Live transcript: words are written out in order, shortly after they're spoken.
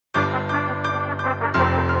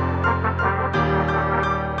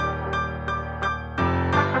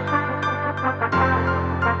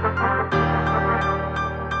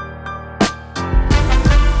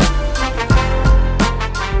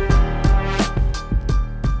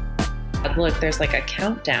look, there's like a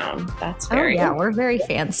countdown. That's very we're very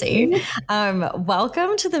fancy.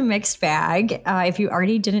 Welcome to the Mixed Bag. If you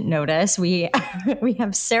already didn't notice, we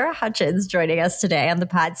have Sarah Hutchins joining us today on the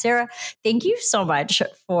pod. Sarah, thank you so much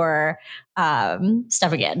for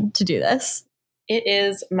stepping in to do this. It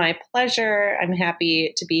is my pleasure. I'm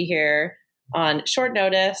happy to be here on short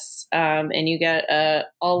notice, and you get a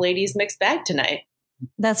all ladies mixed bag tonight.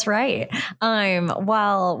 That's right.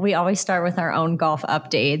 Well, we always start with our own golf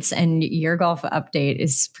updates, and your golf update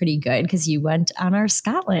is pretty good because you went on our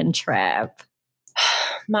Scotland trip.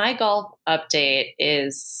 My golf update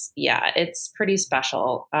is, it's pretty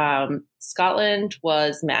special. Scotland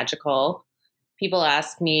was magical. People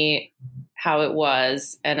ask me how it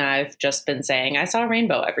was, and I've just been saying I saw a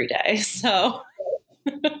rainbow every day. So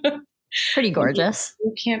pretty gorgeous.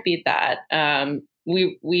 You can't beat that.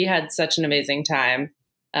 We had such an amazing time,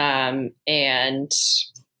 and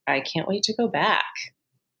I can't wait to go back.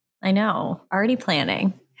 I know. Already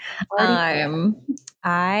planning.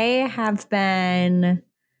 I have been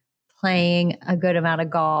playing a good amount of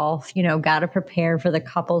golf, got to prepare for the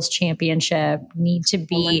couples championship, need to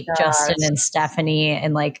beat Justin and Stephanie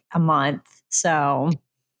in like a month. So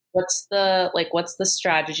what's the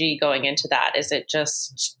strategy going into that? Is it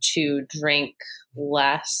just to drink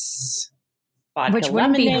less vodka, which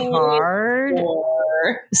wouldn't be hard?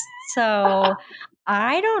 So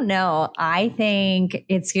I don't know. I think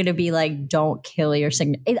it's going to be like, don't kill your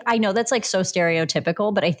significant. I know that's like so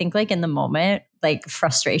stereotypical, but I think like in the moment, like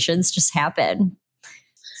frustrations just happen.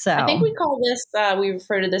 So I think we call this, we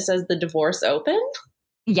refer to this as the divorce open.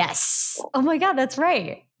 Yes. Oh my God, that's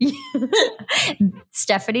right.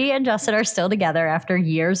 Stephanie and Justin are still together after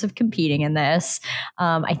years of competing in this.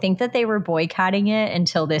 I think that they were boycotting it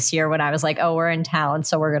until this year when I was like, oh, we're in town,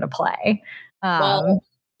 so we're going to play. Well,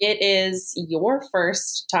 it is your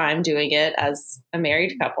first time doing it as a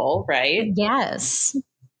married couple, right? Yes.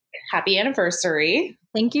 Happy anniversary.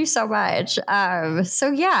 Thank you so much.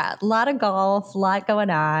 So yeah, a lot of golf, a lot going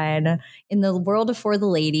on in the world of For the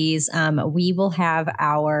Ladies. We will have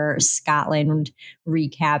our Scotland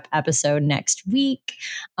recap episode next week.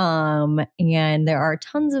 And there are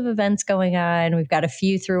tons of events going on. We've got a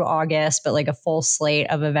few through August, but like a full slate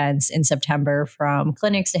of events in September, from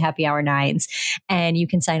clinics to happy hour nights. And you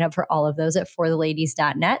can sign up for all of those at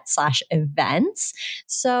fortheladies.net/events.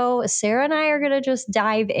 So Sarah and I are going to just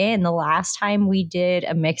dive in. The last time we did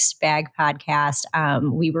a Mixed Bag podcast,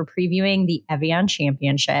 we were previewing the Evian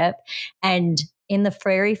Championship, and in the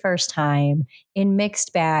very first time in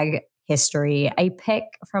Mixed Bag history, a pick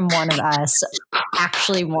from one of us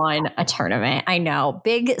actually won a tournament. I know,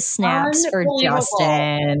 big snaps for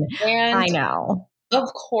Justin. And I know,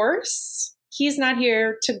 of course, he's not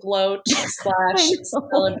here to gloat / celebrate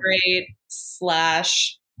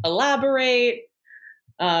 / elaborate.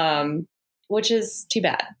 Which is too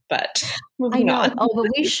bad, but moving on. Oh, but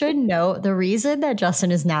we should note the reason that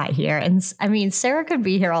Justin is not here. And I mean, Sarah could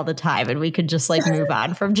be here all the time and we could just like move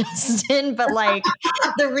on from Justin. But like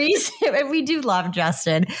the reason, and we do love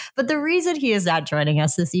Justin, but the reason he is not joining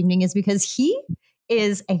us this evening is because he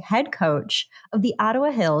is a head coach of the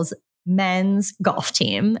Ottawa Hills men's golf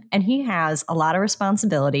team. And he has a lot of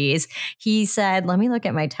responsibilities. He said, let me look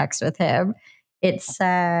at my text with him. It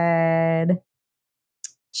said,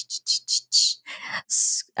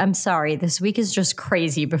 I'm sorry, this week is just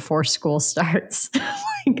crazy before school starts.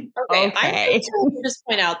 Okay. I need to just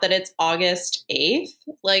point out that it's August 8th.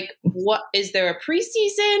 Like, what is there a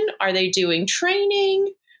preseason? Are they doing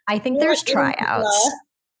training? I think there's tryouts.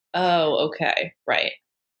 Oh, okay. Right.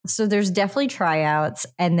 So there's definitely tryouts.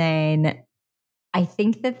 And then I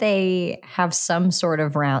think that they have some sort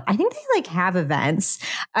of round. I think they like have events.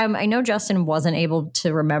 I know Justin wasn't able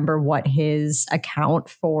to remember what his account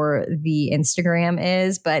for the Instagram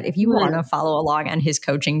is, but if you want to follow along on his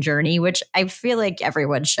coaching journey, which I feel like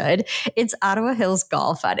everyone should, it's Ottawa Hills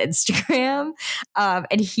Golf on Instagram.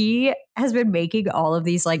 And he has been making all of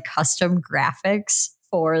these like custom graphics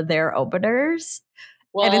for their openers.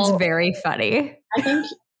 Well, and it's very funny. I think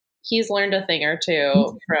he's learned a thing or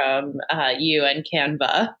two from you and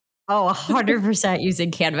Canva. Oh, 100%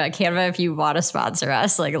 using Canva. Canva, if you want to sponsor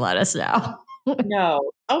us, like let us know.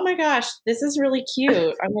 No. Oh my gosh, this is really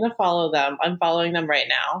cute. I'm going to follow them. I'm following them right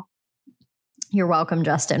now. You're welcome,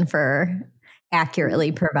 Justin, for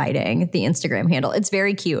accurately providing the Instagram handle. It's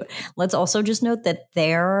very cute. Let's also just note that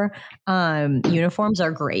their uniforms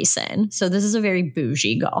are Grayson. So this is a very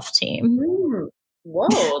bougie golf team.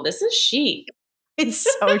 Whoa, this is chic. It's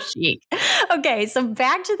so chic. Okay, so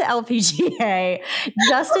back to the LPGA.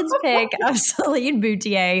 Justin's pick of Celine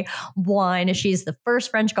Boutier won. She's the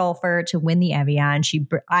first French golfer to win the Evian. She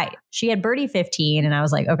had birdie 15, and I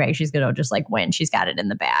was like, okay, she's gonna just like win. She's got it in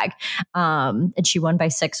the bag. And she won by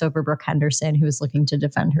 6 over Brooke Henderson, who was looking to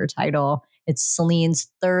defend her title. It's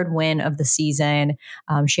Celine's third win of the season.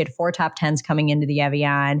 She had 4 top 10s coming into the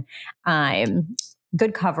Evian.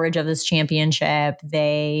 Good coverage of this championship.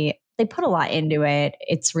 They put a lot into it.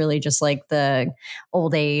 It's really just like the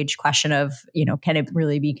old age question of, can it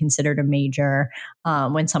really be considered a major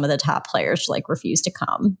when some of the top players like refuse to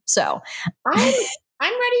come? So I'm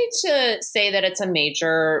ready to say that it's a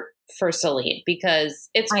major for Celine because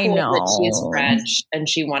it's cool that she's French and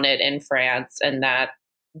she won it in France, and that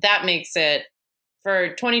makes it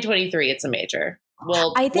for 2023. It's a major.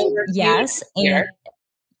 Well, I think yes.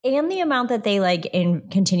 And the amount that they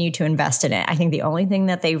continue to invest in it. I think the only thing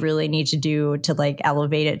that they really need to do to like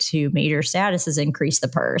elevate it to major status is increase the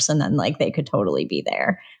purse. And then like they could totally be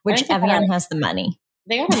there, which Evian has the money.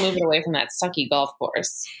 They got to move it away from that sucky golf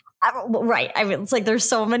course. Right. I mean, it's like there's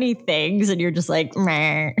so many things and you're just like,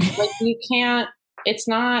 meh. Like you can't, it's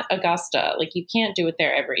not Augusta. Like you can't do it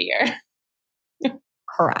there every year.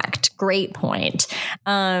 Correct. Great point.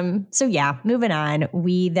 So yeah, moving on.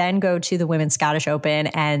 We then go to the Women's Scottish Open,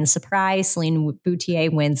 and surprise, Celine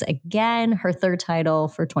Boutier wins again, her third title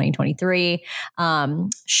for 2023.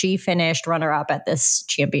 She finished runner-up at this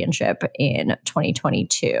championship in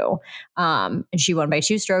 2022. And she won by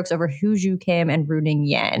 2 strokes over Hu Ju Kim and Runing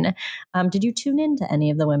Yin. Did you tune in to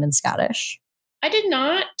any of the Women's Scottish? I did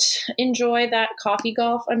not enjoy that coffee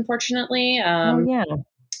golf, unfortunately. Oh yeah.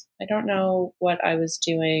 I don't know what I was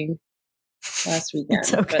doing last weekend,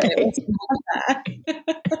 it's okay. But it was not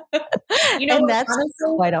that. And that's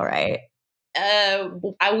honestly quite all right.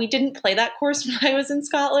 We didn't play that course when I was in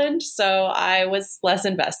Scotland, so I was less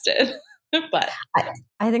invested. But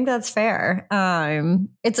I think that's fair.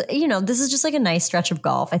 It's this is just like a nice stretch of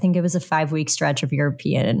golf. I think it was a 5-week stretch of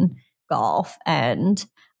European golf, and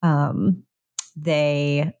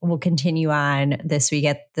they will continue on this week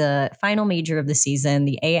at the final major of the season,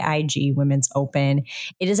 the AIG Women's Open.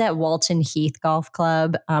 It is at Walton Heath Golf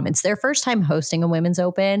Club. It's their first time hosting a Women's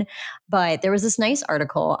Open, but there was this nice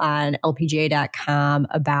article on LPGA.com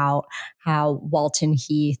about how Walton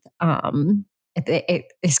Heath, it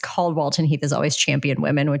is called Walton Heath is always champion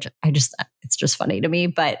women, which it's just funny to me,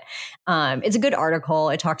 but it's a good article.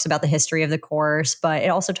 It talks about the history of the course, but it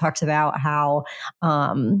also talks about how,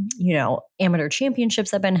 amateur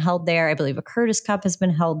championships have been held there. I believe a Curtis Cup has been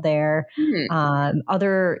held there.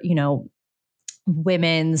 Other,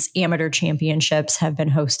 women's amateur championships have been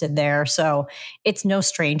hosted there. So it's no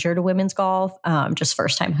stranger to women's golf, just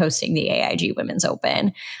first time hosting the AIG Women's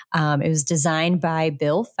Open. It was designed by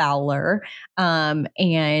Bill Fowler. And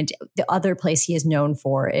the other place he is known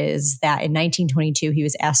for is that in 1922, he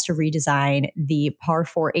was asked to redesign the par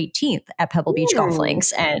 4 18th at Pebble Beach Golf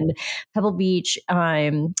Links. And Pebble Beach,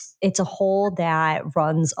 it's a hole that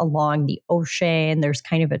runs along the ocean. There's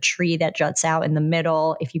kind of a tree that juts out in the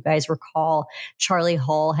middle. If you guys recall, Charlie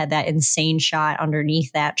Hull had that insane shot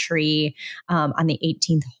underneath that tree on the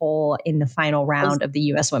 18th hole in the final round of the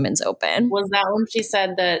U.S. Women's Open. Was that when she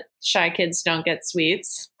said that shy kids don't get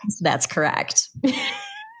sweets? That's correct.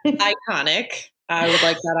 Iconic. I would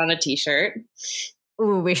like that on a t-shirt.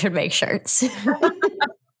 Ooh, we should make shirts.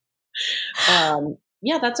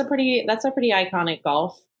 Yeah, that's a pretty iconic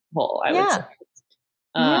golf hole, I would say.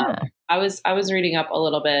 I was reading up a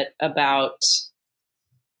little bit about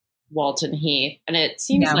Walton Heath, and it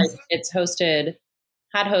seems like it's hosted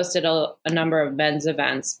a number of men's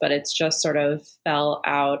events, but it's just sort of fell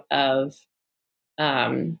out of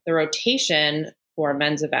the rotation for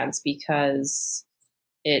men's events because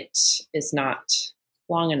it is not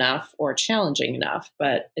long enough or challenging enough.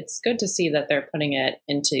 But it's good to see that they're putting it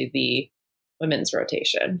into the women's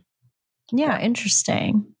rotation. Yeah,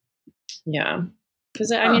 interesting. Yeah,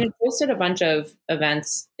 because I mean, it hosted a bunch of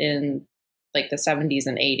events in like the 70s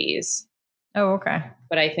and 80s. Oh, okay.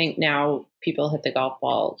 But I think now people hit the golf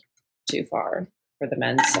ball too far for the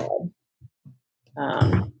men's side.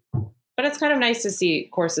 But it's kind of nice to see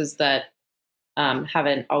courses that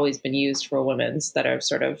haven't always been used for women's, that have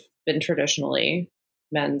sort of been traditionally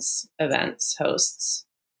men's events hosts,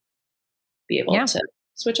 be able to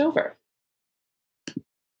switch over.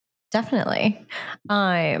 Definitely.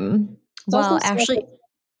 Well, actually,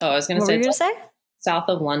 I was going to say, what were you going to say? South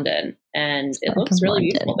of London, and it looks really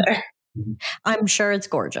beautiful there. I'm sure it's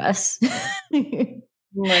gorgeous. Ready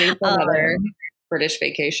for another British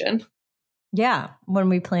vacation. Yeah, when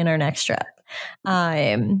we plan our next trip.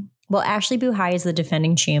 Well, Ashley Buhai is the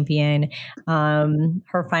defending champion.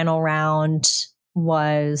 Her final round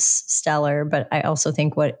was stellar, but I also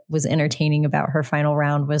think what was entertaining about her final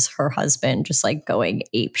round was her husband just like going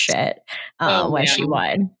ape shit when she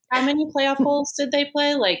won. How many playoff holes did they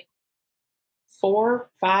play? Like 4,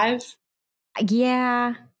 5?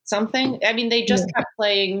 Yeah. Something. I mean, they just kept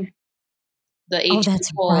playing the Oh,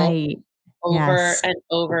 that's hole right. over and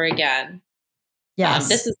over again. Yes.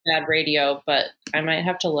 This is bad radio, but I might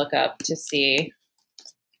have to look up to see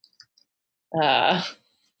how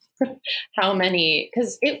many,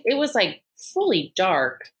 because it was like fully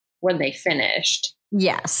dark when they finished.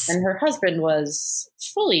 Yes. And her husband was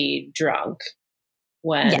fully drunk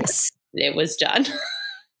when it was done.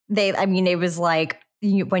 It was like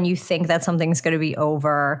when you think that something's going to be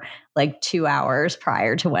over like 2 hours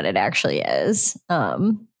prior to when it actually is.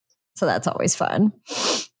 So that's always fun.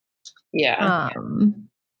 Yeah.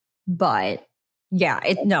 But yeah,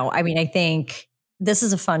 I think this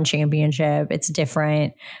is a fun championship. It's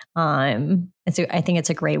different. I think it's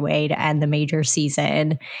a great way to end the major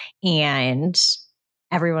season, and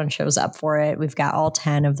everyone shows up for it. We've got all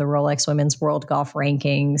 10 of the Rolex Women's World Golf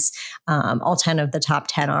Rankings. All 10 of the top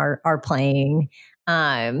 10 are playing.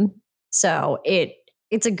 So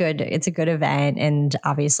it's a good event, and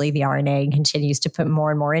obviously the R&A continues to put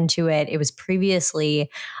more and more into it. It was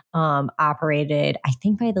previously operated, I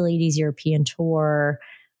think, by the Ladies European Tour,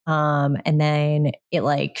 and then it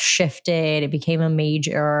like shifted. It became a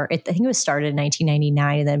major. I think it was started in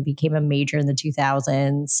 1999, and then became a major in the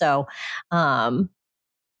 2000s. So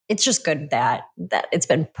it's just good that it's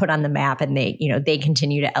been put on the map, and they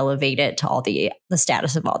continue to elevate it to all the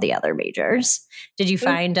status of all the other majors. Did you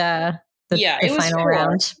find the final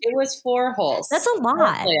round? It was 4 holes. That's a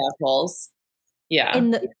lot. 4 playoff holes. Yeah.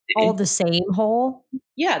 All the same hole?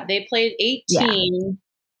 Yeah. They played 18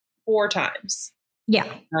 4 times. Yeah.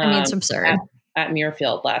 It's absurd. At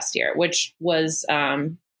Muirfield last year, which was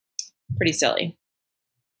pretty silly.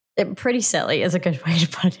 Pretty silly is a good way to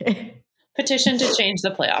put it. Petition to change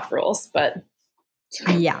the playoff rules, but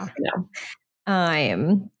yeah.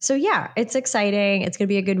 So yeah, it's exciting. It's going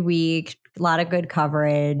to be a good week. A lot of good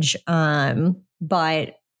coverage.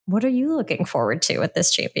 But what are you looking forward to with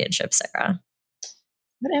this championship, Sarah?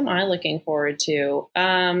 What am I looking forward to?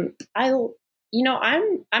 I'm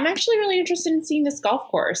actually really interested in seeing this golf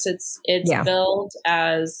course. It's billed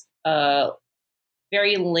as a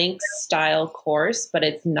very links style course, but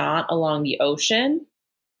it's not along the ocean.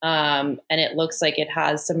 And it looks like it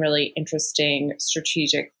has some really interesting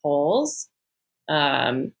strategic holes.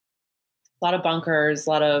 A lot of bunkers, a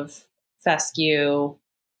lot of fescue.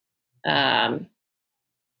 I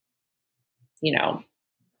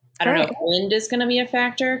don't know if wind is going to be a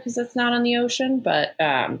factor because it's not on the ocean, but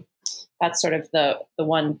that's sort of the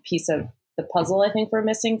one piece of the puzzle I think we're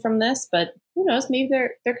missing from this. But who knows? Maybe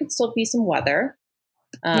there could still be some weather.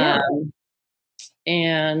 And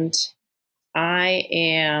I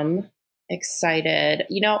am excited.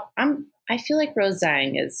 I feel like Rose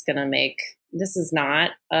Zhang is going to make. This is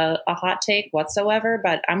not a hot take whatsoever,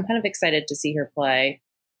 but I'm kind of excited to see her play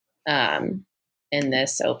in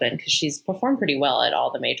this Open because she's performed pretty well at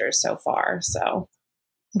all the majors so far. So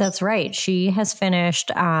that's right. She has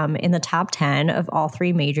finished in the top 10 of all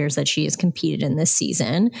 3 majors that she has competed in this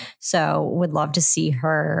season. So would love to see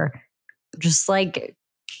her just like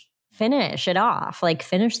finish it off, like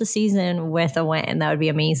finish the season with a win. That would be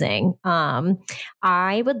amazing.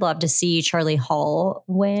 I would love to see Charlie Hull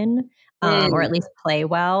win or at least play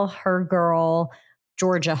well. Her girl,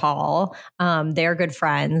 Georgia Hall, they're good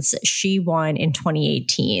friends. She won in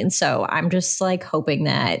 2018. So I'm just like hoping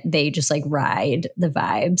that they just like ride the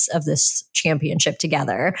vibes of this championship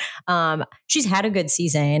together. She's had a good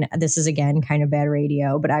season. This is again kind of bad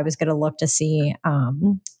radio, but I was going to look to see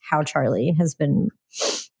how Charlie has been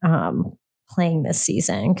playing this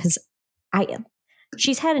season because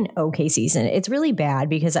she's had an okay season. It's really bad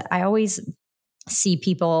because I always see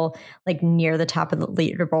people like near the top of the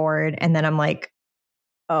leaderboard, and then I'm like,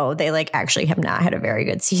 oh, they like actually have not had a very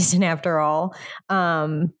good season after all.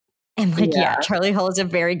 And like, Charlie Hull is a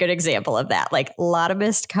very good example of that. Like a lot of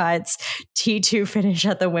missed cuts, T2 finish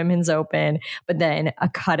at the Women's Open, but then a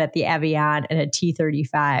cut at the Evian and a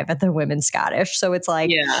T35 at the Women's Scottish. So it's like,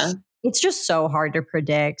 it's just so hard to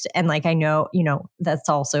predict. And like, I know, that's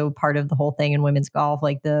also part of the whole thing in women's golf.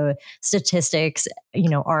 Like the statistics,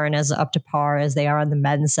 aren't as up to par as they are on the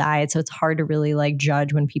men's side. So it's hard to really like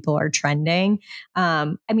judge when people are trending.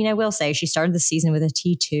 I mean, I will say she started the season with a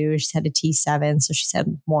T2. She's had a T7. So she's had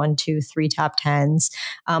 1, 2, 3 top tens,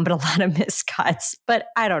 but a lot of missed cuts. But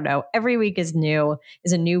I don't know. Every week is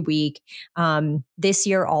a new week. This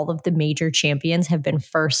year, all of the major champions have been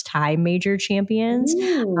first time major champions.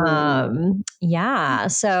 Yeah.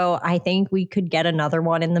 So I think we could get another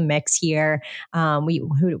one in the mix here.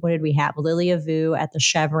 What did we have? Lilia Vu at the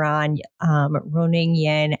Chevron, Roning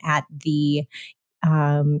Yin at the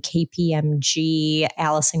KPMG,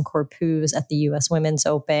 Allison Corpuz at the U.S. Women's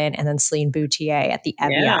Open, and then Celine Boutier at the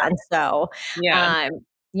Evian. So,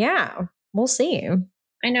 yeah, we'll see.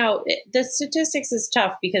 I know the statistics is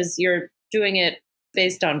tough because you're doing it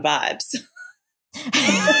based on vibes.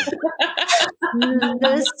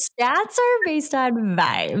 The stats are based on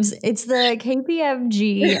vibes. It's the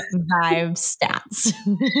KPMG vibe stats.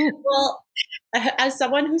 Well, as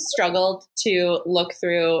someone who struggled to look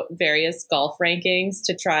through various golf rankings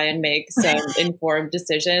to try and make some informed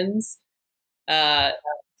decisions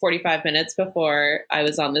 45 minutes before I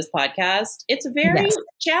was on this podcast, it's very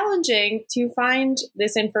challenging to find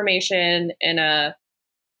this information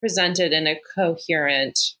presented in a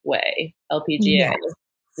coherent way. LPGA,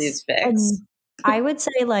 please fix. I would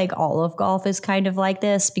say like all of golf is kind of like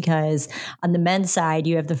this because on the men's side,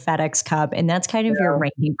 you have the FedEx Cup and that's kind of your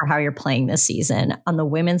ranking for how you're playing this season. On the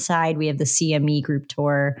women's side, we have the CME Group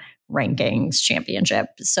Tour Rankings Championship.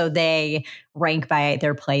 So they rank by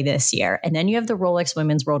their play this year. And then you have the Rolex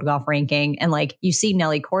Women's World Golf Ranking. And like you see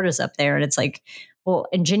Nelly Cordes up there and it's like, well,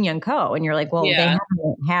 and Jin Young Ko. And you're like, well, they haven't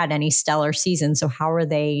had any stellar seasons. So how are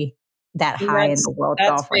they that high in the world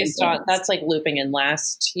golf based on that's like looping in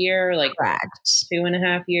last year, like correct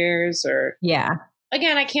 2.5 years or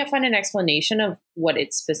again, I can't find an explanation of what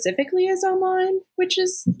it specifically is online, which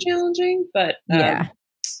is challenging, but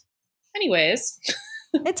anyways.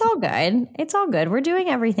 It's all good. We're doing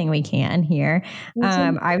everything we can here.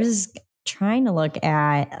 I was trying to look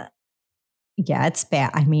at it's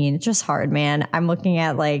bad. I mean, it's just hard, man. I'm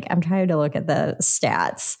trying to look at the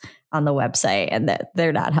stats on the website and that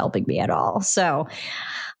they're not helping me at all. So,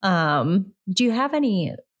 do you have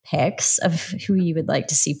any picks of who you would like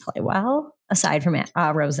to see play well aside from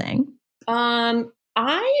Roseng? I'm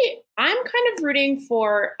kind of rooting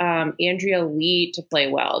for Andrea Lee to play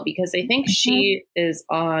well because I think she is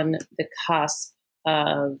on the cusp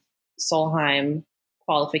of Solheim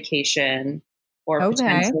qualification or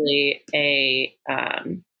potentially a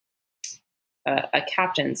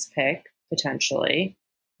captain's pick potentially.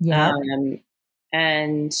 And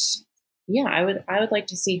I would like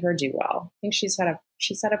to see her do well. I think she's had a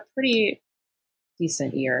pretty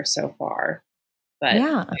decent year so far, but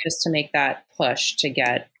just to make that push to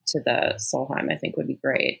get to the Solheim, I think would be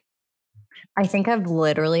great. I think I've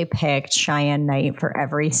literally picked Cheyenne Knight for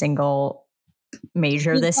every single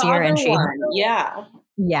major this year, and she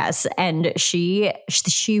yes, and she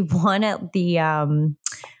won at the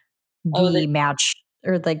match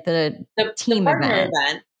or like the team event.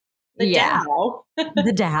 The Dow.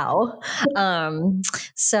 The Dow.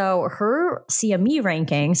 So her CME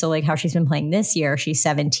ranking, so like how she's been playing this year, she's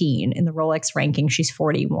 17. In the Rolex ranking, she's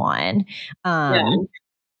 41.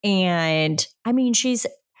 And I mean, she's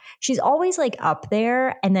always like up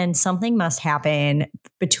there, and then something must happen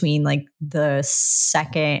between like the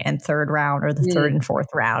second and third round or the third and fourth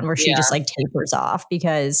round where she just like tapers off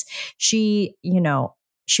because she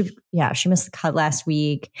missed the cut last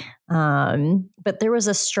week. But there was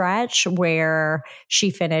a stretch where she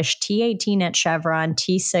finished T18 at Chevron,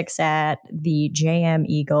 T6 at the JM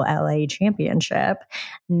Eagle LA Championship,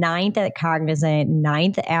 9th at Cognizant,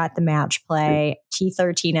 9th at the Match Play,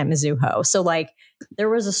 T13 at Mizuho. So like there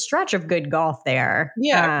was a stretch of good golf there.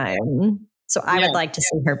 So I would like to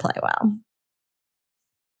see her play well.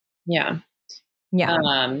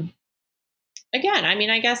 Again, I mean,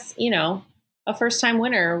 I guess, a first-time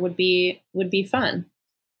winner would be fun.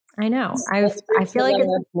 I know. I feel like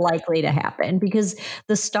it's likely to happen because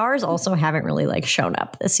the stars also haven't really like shown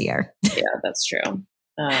up this year. Yeah, that's true.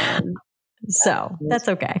 So that's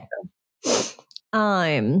okay.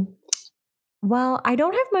 Well, I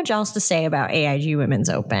don't have much else to say about AIG Women's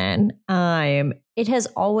Open. it has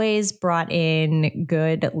always brought in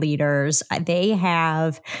good leaders. They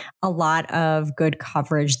have a lot of good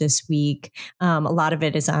coverage this week. A lot of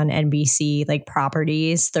it is on NBC, like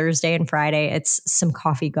properties. Thursday and Friday, it's Some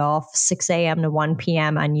Coffee Golf, 6 a.m. to 1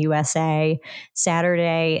 p.m. on USA.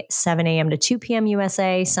 Saturday, 7 a.m. to 2 p.m.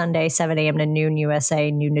 USA. Sunday, 7 a.m. to noon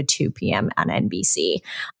USA, noon to 2 p.m. on NBC.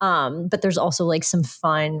 But there's also like some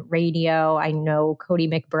fun radio. I know Cody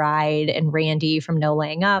McBride and Randy from No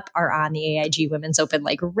Laying Up are on the AIG Women's Open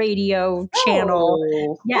like radio channel.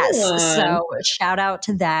 Oh, Yes. fun. So shout out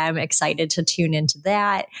to them. Excited to tune into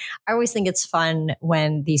that. I always think it's fun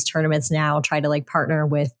when these tournaments now try to like partner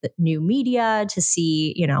with new media to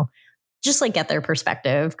see, just like get their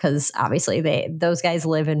perspective, because obviously those guys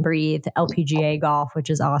live and breathe LPGA golf, which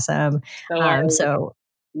is awesome. So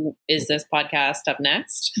is this podcast up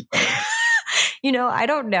next? I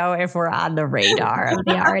don't know if we're on the radar of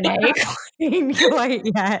the RNA quite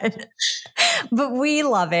yet, but we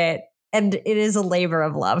love it. And it is a labor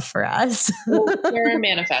of love for us. We're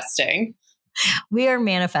manifesting. We are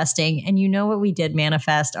manifesting. And you know what we did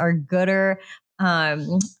manifest? Our Gooder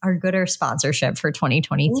sponsorship for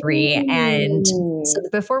 2023. Ooh. And so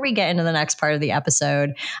before we get into the next part of the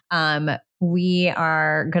episode, we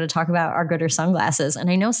are going to talk about our Gooder sunglasses. And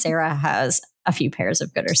I know Sarah has a few pairs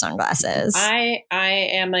of Gooder sunglasses. I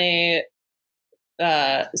am a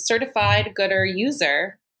certified Gooder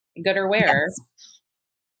user, Gooder wearer. Yes.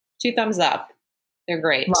 2 thumbs up. They're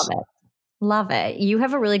great. Love it. You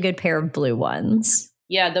have a really good pair of blue ones.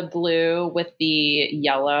 Yeah, the blue with the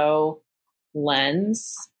yellow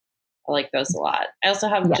lens. I like those a lot. I also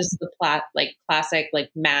have just the classic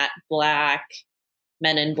like matte black,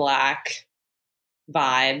 Men in Black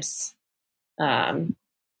vibes.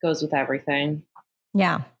 Goes with everything.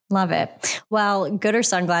 Yeah, love it. Well, Gooder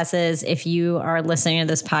sunglasses, if you are listening to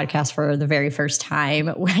this podcast for the very first time,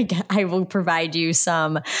 I will provide you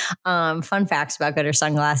some fun facts about Gooder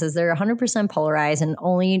sunglasses. They're 100% polarized and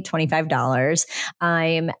only $25.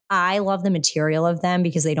 I love the material of them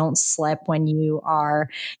because they don't slip when you are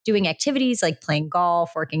doing activities like playing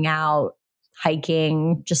golf, working out,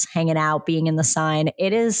 hiking, just hanging out, being in the sun.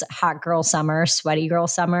 It is hot girl summer, sweaty girl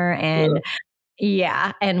summer. And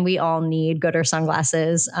yeah, and we all need Gooder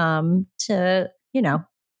sunglasses to,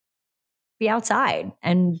 be outside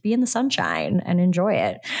and be in the sunshine and enjoy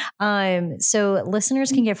it. So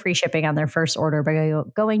listeners can get free shipping on their first order by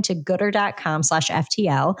going to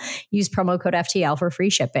gooder.com/FTL. Use promo code FTL for free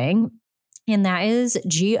shipping. And that is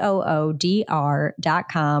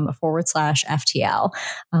goodr.com/FTL.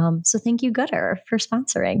 So thank you, Gooder, for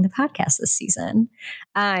sponsoring the podcast this season.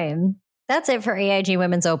 That's it for AIG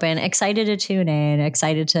Women's Open. Excited to tune in,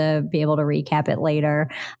 excited to be able to recap it later.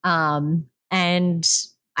 And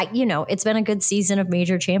it's been a good season of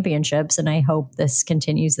major championships, and I hope this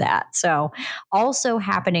continues that. So also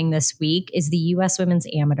happening this week is the U.S. Women's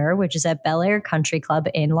Amateur, which is at Bel Air Country Club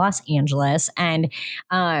in Los Angeles. And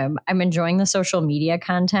I'm enjoying the social media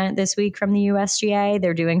content this week from the USGA.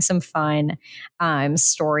 They're doing some fun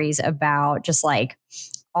stories about just like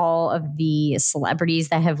all of the celebrities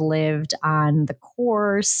that have lived on the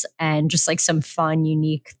course and just like some fun,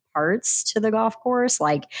 unique parts to the golf course.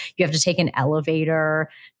 Like you have to take an elevator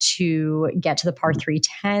to get to the par 3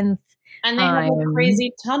 10th. And they have a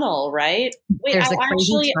crazy tunnel, right? Wait, I think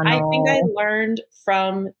I learned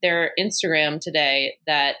from their Instagram today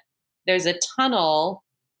that there's a tunnel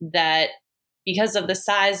that, because of the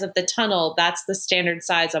size of the tunnel, that's the standard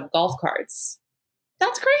size of golf carts.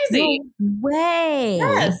 That's crazy. No way.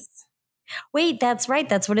 Yes. Wait, that's right.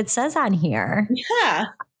 That's what it says on here. Yeah.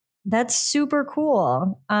 That's super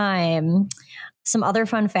cool. Some other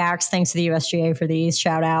fun facts, thanks to the USGA for these,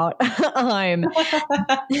 shout out.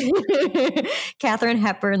 Katharine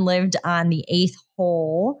Hepburn lived on the 8th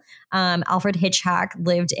hole. Alfred Hitchcock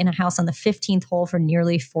lived in a house on the 15th hole for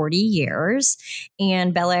nearly 40 years.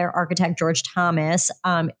 And Bel Air architect George Thomas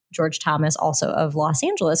also of Los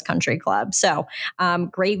Angeles Country Club. So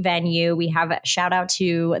great venue. We have a shout out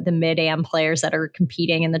to the mid-am players that are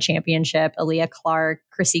competing in the championship. Aaliyah Clark,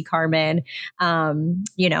 Chrissy Carmen,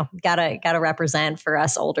 gotta represent for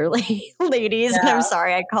us older ladies. Yeah. And I'm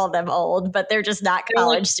sorry I called them old, but they're just not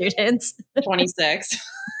college students. 26.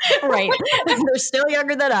 Right. They're still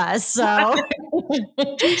younger than us. So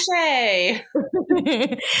touché.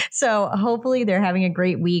 So hopefully they're having a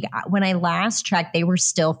great week. When I last checked, they were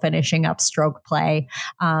still finishing up stroke play.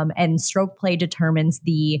 And stroke play determines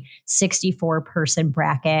the 64 person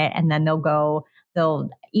bracket. And then they'll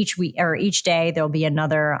each week or each day, there'll be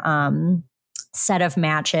another set of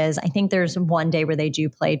matches. I think there's one day where they do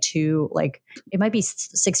play two, like it might be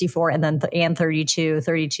 64 and then and 32,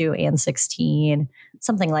 32 and 16,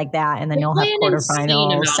 something like that. And then They you'll play have an insane quarterfinals,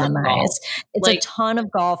 amount of semis. golf. It's a ton of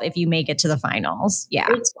golf if you make it to the finals. Yeah.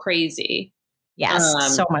 It's crazy.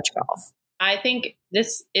 Yes. So much golf. I think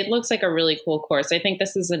it looks like a really cool course. I think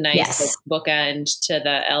this is a nice bookend to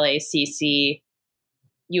the LACC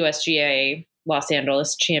USGA Los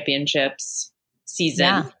Angeles Championships season.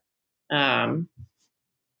 Yeah.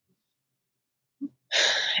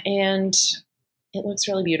 And it looks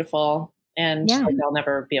really beautiful. And like, I'll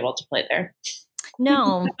never be able to play there.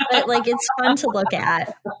 No, but like it's fun to look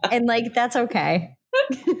at. And like that's okay.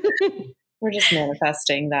 We're just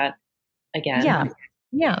manifesting that again.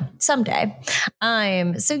 Yeah, someday.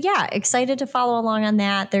 So yeah, excited to follow along on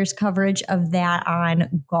that. There's coverage of that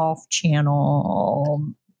on Golf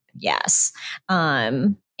Channel. Yes.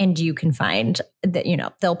 And you can find that,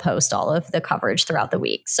 they'll post all of the coverage throughout the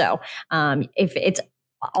week. So if it's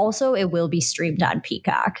also, it will be streamed on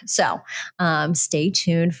Peacock. So stay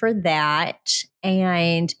tuned for that.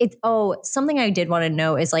 And something I did want to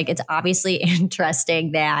know is like, it's obviously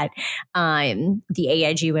interesting that the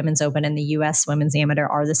AIG Women's Open and the US Women's Amateur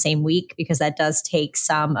are the same week, because that does take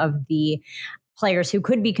some of the players who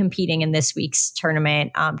could be competing in this week's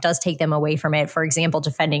tournament, does take them away from it. For example,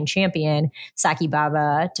 defending champion Saki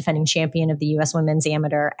Baba, defending champion of the U.S. Women's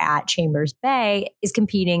Amateur at Chambers Bay, is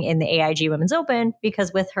competing in the AIG Women's Open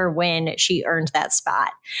because with her win, she earned that spot.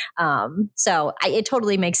 It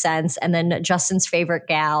totally makes sense. And then Justin's favorite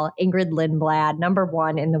gal, Ingrid Lindblad,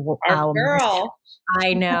 #1 in the Our girl.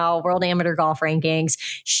 I know, World Amateur Golf Rankings.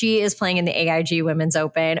 She is playing in the AIG Women's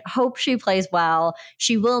Open. Hope she plays well.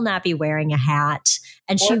 She will not be wearing a hat,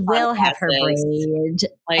 and she will have her braid,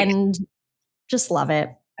 and just love it.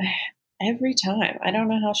 Every time. I don't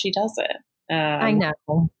know how she does it. I know.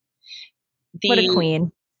 What a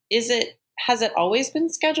queen. Has it always been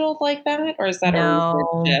scheduled like that, or is that a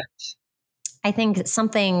recent shift? I think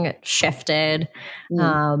something shifted.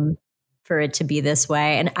 For it to be this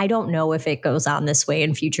way. And I don't know if it goes on this way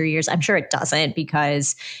in future years. I'm sure it doesn't,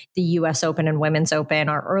 because the US Open and Women's Open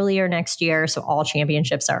are earlier next year. So all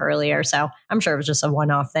championships are earlier. So I'm sure it was just a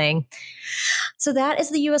one-off thing. So that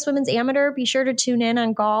is the US Women's Amateur. Be sure to tune in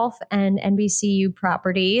on golf and NBCU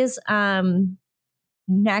properties.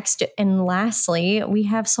 Next and lastly, we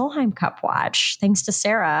have Solheim Cup Watch, thanks to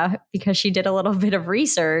Sarah, because she did a little bit of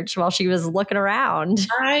research while she was looking around.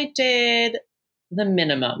 I did the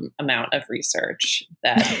minimum amount of research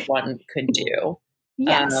that one could do.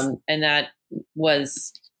 Yes. And that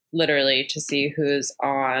was literally to see who's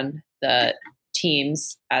on the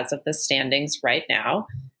teams as of the standings right now.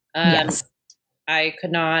 Yes. I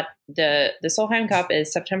could not, the Solheim Cup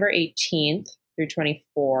is September 18th through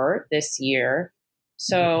 24 this year.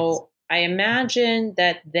 So I imagine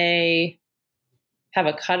that they have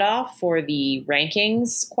a cutoff for the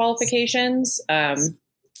rankings qualifications.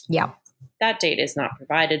 That date is not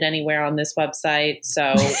provided anywhere on this website.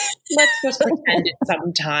 So let's just pretend it's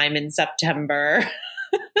sometime in September.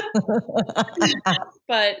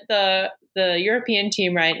 But the European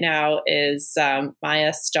team right now is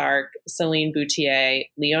Maya Stark, Celine Boutier,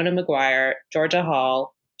 Leona Maguire, Georgia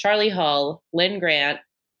Hall, Charlie Hull, Lynn Grant,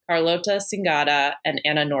 Carlota Singata, and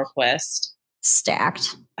Anna Norquist.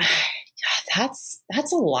 Stacked. That's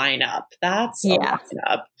a lineup. That's a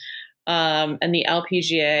lineup. And the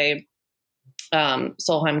LPGA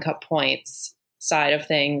Solheim Cup points side of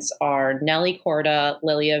things are Nelly Korda,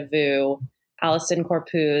 Lilia Vu, Allison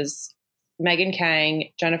Corpuz, Megan Kang,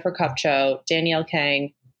 Jennifer Kupcho, Danielle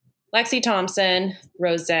Kang, Lexi Thompson,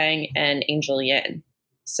 Rose Zhang, and Angel Yin.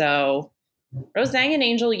 So Rose Zhang and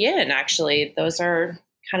Angel Yin, actually, those are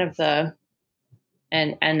kind of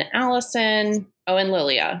and Allison, and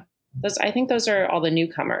Lilia. I think those are all the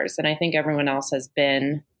newcomers, and I think everyone else has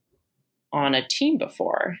been on a team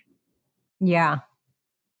before. Yeah.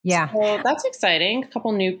 So that's exciting. A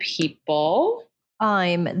couple new people.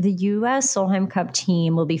 The U.S. Solheim Cup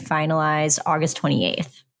team will be finalized August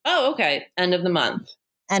 28th. Oh, okay. End of the month.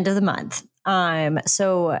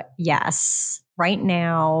 So yes, right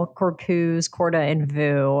now, Corpuz, Korda, and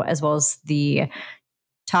Vu, as well as the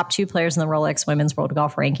top 2 players in the Rolex Women's World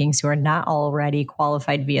Golf Rankings who are not already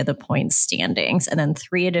qualified via the points standings. And then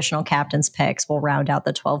 3 additional captain's picks will round out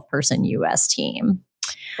the 12-person U.S. team.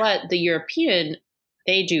 But the European,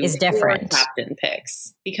 they do is different captain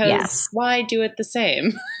picks, because why do it the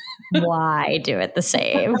same? Why do it the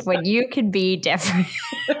same when you can be different?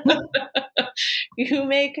 You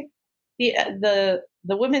make the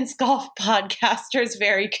the women's golf podcaster is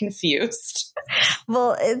very confused.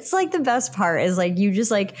 Well, it's like the best part is like you just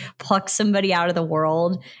like pluck somebody out of the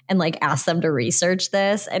world and like ask them to research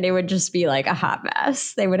this, and it would just be like a hot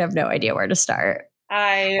mess. They would have no idea where to start.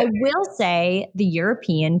 I will say the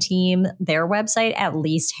European team, their website at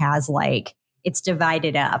least has like, it's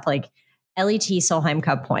divided up like LET Solheim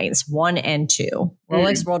Cup points 1 and 2,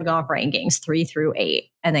 Rolex World Golf Rankings 3 through 8,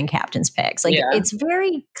 and then captain's picks. Like it's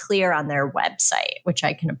very clear on their website, which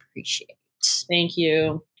I can appreciate. Thank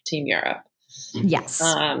you, Team Europe. Yes.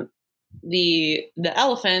 The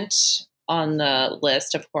elephant on the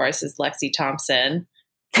list, of course, is Lexi Thompson,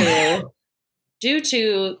 who, due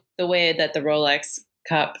to the way that the Rolex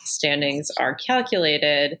Cup standings are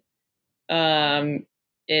calculated,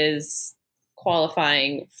 is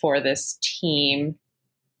qualifying for this team,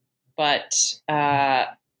 but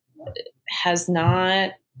has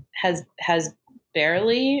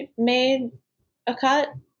barely made a cut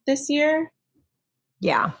this year.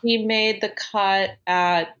 Yeah. He made the cut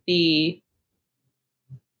at the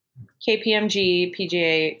KPMG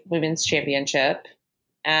PGA Women's Championship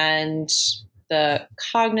and the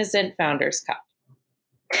Cognizant Founders Cup.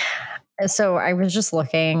 So I was just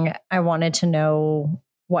looking. I wanted to know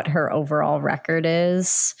what her overall record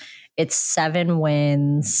is. It's 7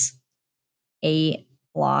 wins, 8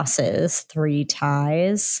 losses, 3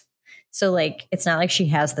 ties. So like, it's not like she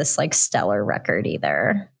has this like stellar record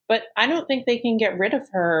either. But I don't think they can get rid of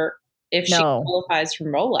her if she qualifies from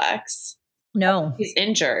Rolex. No. She's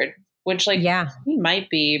injured, which like she might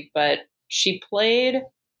be, but she played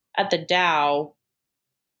at the Dow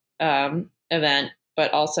event,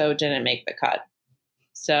 but also didn't make the cut.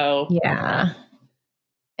 So yeah.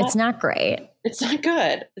 It's not great. It's not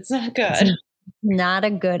good. It's not good. It's not a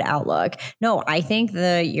good outlook. No, I think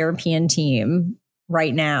the European team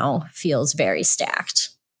right now feels very stacked.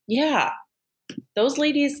 Yeah. Those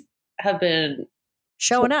ladies have been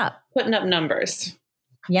showing up, putting up numbers.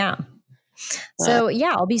 Yeah. So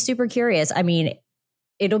yeah, I'll be super curious. I mean,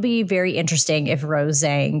 it'll be very interesting if Rose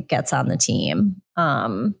Zhang gets on the team.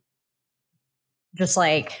 Just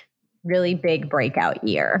like really big breakout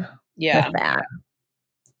year. Yeah. With that.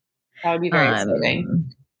 That would be very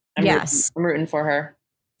exciting. I'm rooting for her.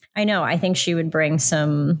 I know. I think she would bring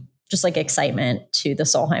some just like excitement to the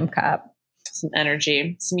Solheim Cup. Some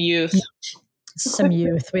energy, some youth. Some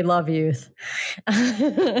youth. We love youth.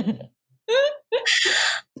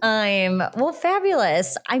 Well,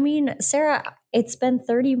 fabulous. I mean, Sarah, it's been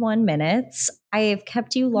 31 minutes. I've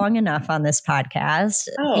kept you long enough on this podcast.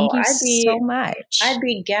 Thank you so much. I'd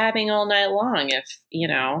be gabbing all night long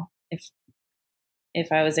if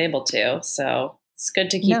I was able to. So it's good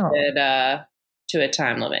to keep it to a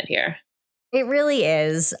time limit here. It really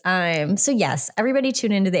is. So yes, everybody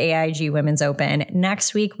tune into the AIG Women's Open.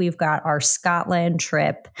 Next week, we've got our Scotland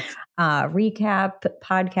trip recap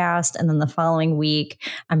podcast. And then the following week,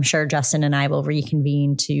 I'm sure Justin and I will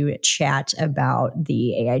reconvene to chat about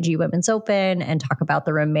the AIG Women's Open and talk about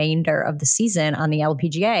the remainder of the season on the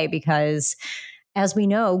LPGA, because as we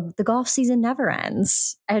know, the golf season never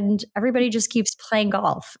ends and everybody just keeps playing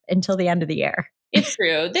golf until the end of the year. It's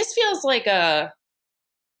true. This feels like a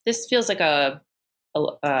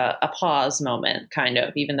pause moment, kind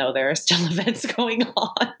of, even though there are still events going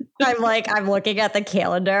on. I'm looking at the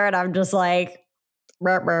calendar and I'm just like,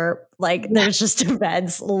 burp, burp. Like there's just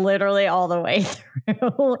events literally all the way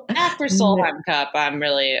through. After Solheim Cup,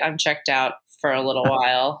 I'm checked out for a little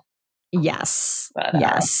while. Yes. But,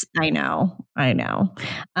 yes. I know.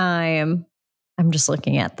 I'm just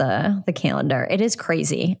looking at the calendar. It is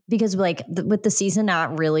crazy because like with the season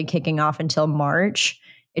not really kicking off until March,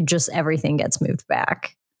 everything gets moved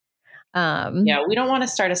back. Yeah, we don't want to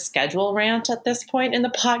start a schedule rant at this point in the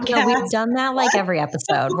podcast. No, we've done that like every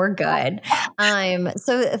episode. We're good.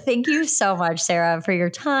 So thank you so much, Sarah, for your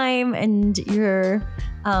time and your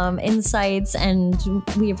insights, and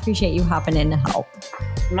we appreciate you hopping in to help.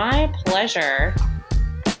 My pleasure.